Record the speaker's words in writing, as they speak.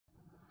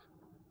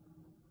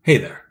Hey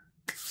there.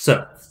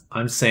 So,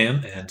 I'm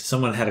Sam, and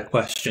someone had a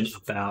question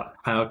about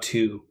how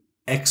to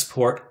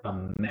export a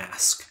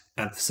mask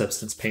out of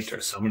Substance Painter.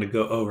 So, I'm going to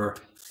go over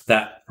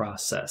that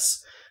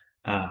process.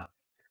 Uh,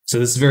 so,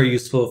 this is very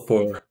useful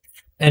for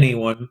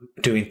anyone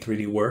doing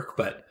 3D work,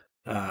 but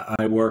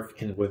I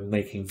work with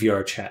making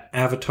VR chat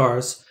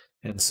avatars.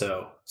 And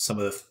so, some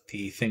of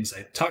the things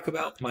I talk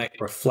about might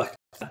reflect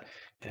that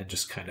and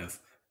just kind of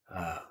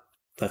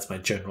that's my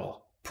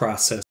general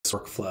process,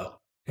 workflow,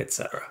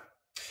 etc.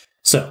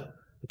 So,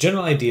 the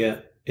general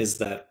idea is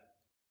that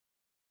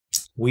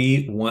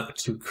we want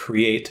to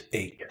create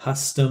a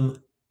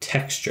custom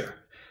texture.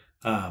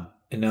 And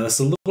now this is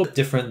a little bit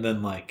different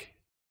than like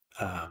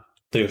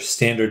their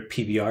standard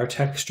PBR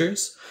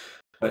textures.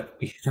 What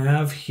we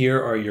have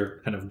here are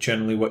your kind of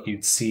generally what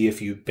you'd see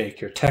if you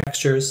bake your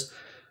textures,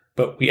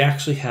 but we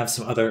actually have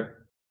some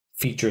other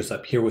features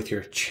up here with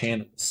your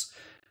channels.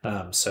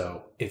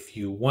 So if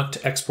you want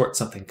to export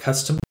something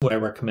custom, what I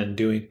recommend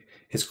doing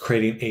is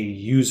creating a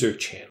user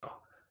channel.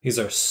 These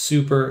are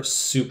super,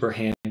 super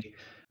handy.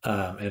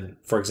 And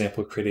for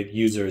example, we created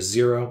user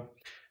 0.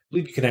 I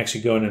believe you can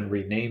actually go in and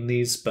rename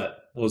these,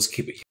 but we'll just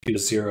keep it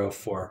user 0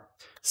 for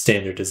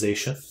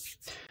standardization.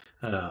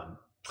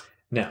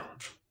 Now,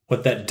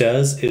 what that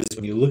does is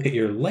when you look at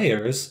your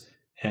layers,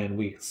 and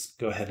we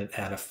go ahead and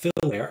add a fill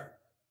layer,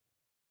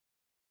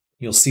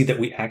 you'll see that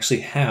we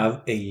actually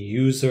have a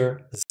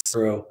user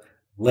 0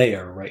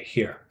 layer right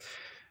here.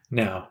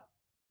 Now,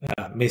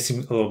 it may seem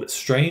a little bit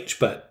strange,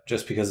 but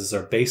just because it's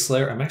our base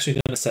layer, I'm actually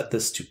going to set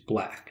this to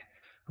black,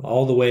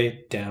 all the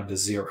way down to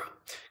 0,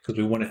 because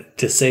we want it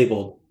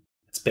disabled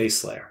its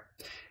base layer.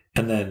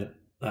 And then,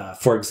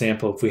 for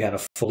example, if we had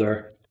a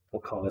folder, we'll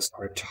call this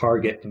our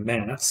target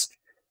mask,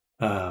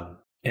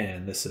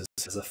 and this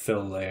is a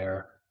fill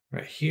layer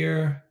right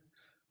here.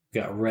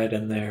 We got red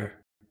in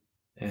there,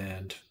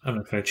 and I'm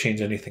not going to change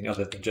anything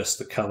other than just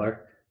the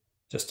color,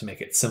 just to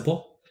make it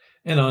simple.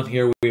 And on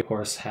here, we of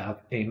course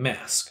have a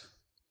mask.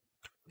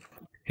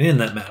 And in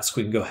that mask,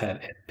 we can go ahead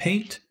and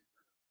paint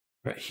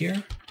right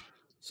here.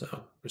 So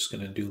we're just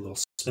going to do a little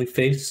smiley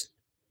face.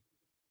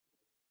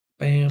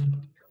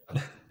 Bam.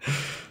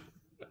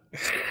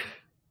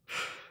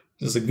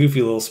 Just a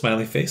goofy little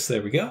smiley face.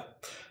 There we go.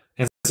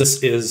 And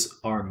this is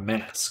our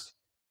mask.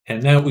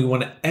 And now we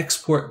want to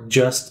export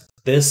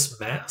just this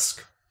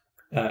mask.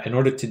 In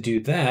order to do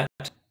that,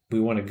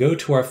 we want to go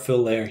to our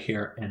fill layer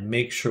here and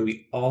make sure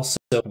we also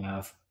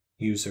have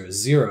user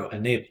 0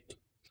 enabled.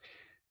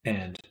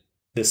 And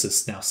this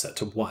is now set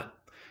to 1.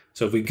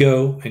 So if we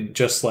go, and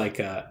just like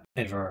any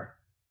of our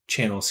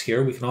channels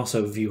here, we can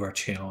also view our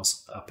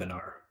channels up in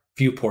our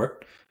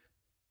viewport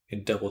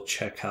and double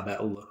check how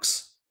that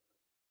looks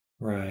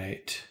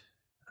right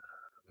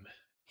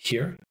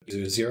here,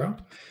 user 0.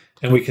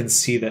 And we can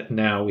see that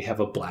now we have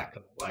a black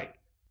and white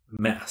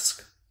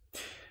mask.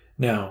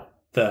 Now,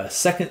 the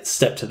second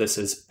step to this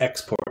is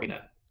exporting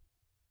it.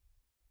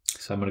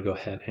 So I'm going to go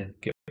ahead and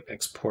get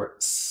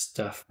export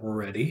stuff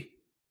ready.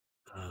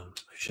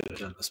 I should have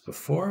done this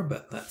before,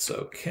 but that's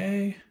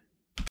okay.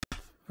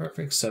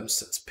 Perfect.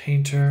 Substance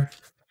Painter.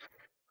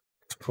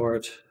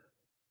 Export.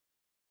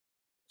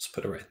 Just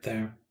put it right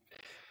there.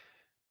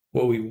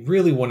 What we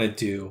really want to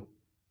do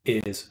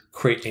is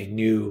create a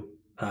new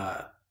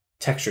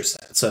texture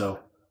set. So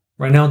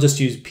right now, I'll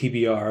just use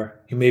PBR.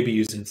 You may be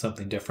using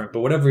something different, but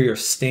whatever your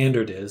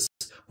standard is,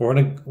 we're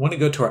going to want to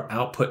go to our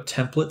output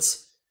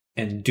templates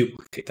and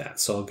duplicate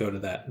that. So I'll go to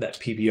that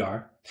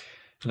PBR,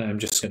 and I'm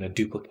just going to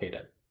duplicate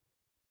it.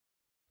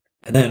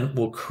 And then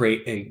we'll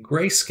create a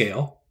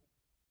grayscale,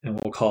 and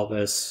we'll call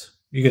this,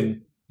 you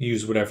can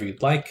use whatever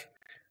you'd like.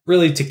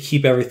 Really, to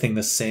keep everything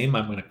the same,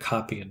 I'm going to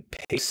copy and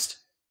paste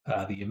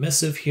the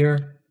emissive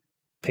here,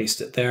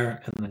 paste it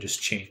there, and then just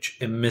change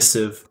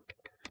emissive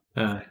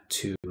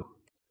to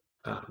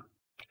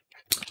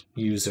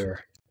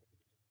user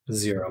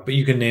 0. But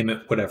you can name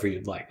it whatever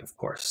you'd like, of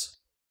course.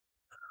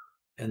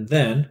 And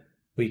then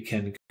we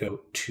can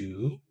go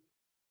to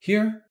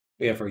here.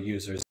 We have our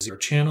user 0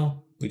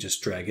 channel. We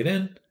just drag it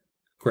in.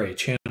 Gray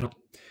channel,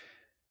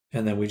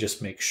 and then we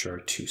just make sure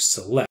to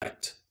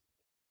select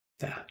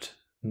that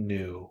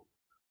new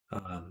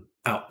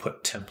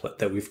output template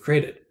that we've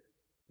created.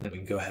 Then we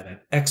can go ahead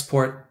and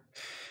export.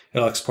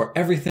 It'll export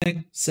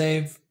everything,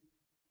 save.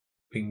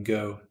 We can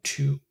go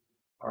to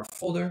our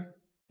folder,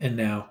 and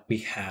now we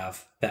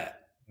have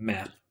that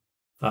map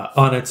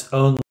on its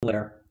own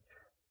layer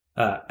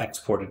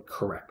exported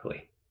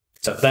correctly.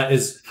 So that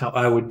is how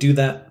I would do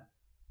that.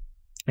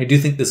 I do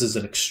think this is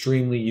an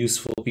extremely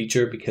useful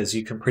feature because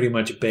you can pretty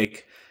much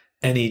bake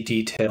any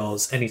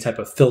details, any type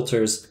of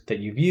filters that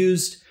you've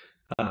used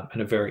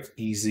in a very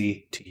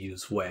easy to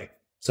use way.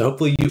 So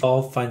hopefully you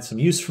all find some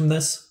use from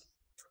this.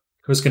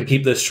 I'm just going to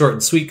keep this short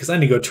and sweet because I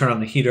need to go turn on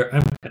the heater.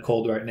 I'm kind of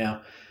cold right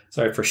now.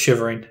 Sorry for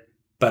shivering.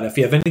 But if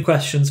you have any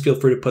questions, feel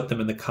free to put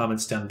them in the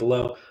comments down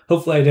below.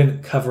 Hopefully I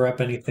didn't cover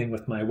up anything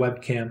with my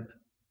webcam.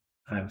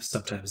 I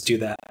sometimes do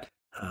that.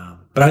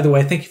 But either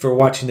way, thank you for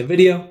watching the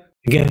video.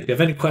 Again, if you have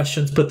any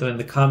questions, put them in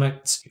the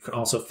comments. You can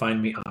also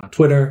find me on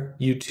Twitter,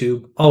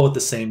 YouTube, all with the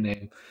same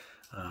name.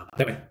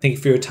 Anyway, thank you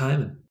for your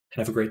time and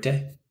have a great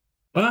day.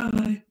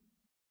 Bye.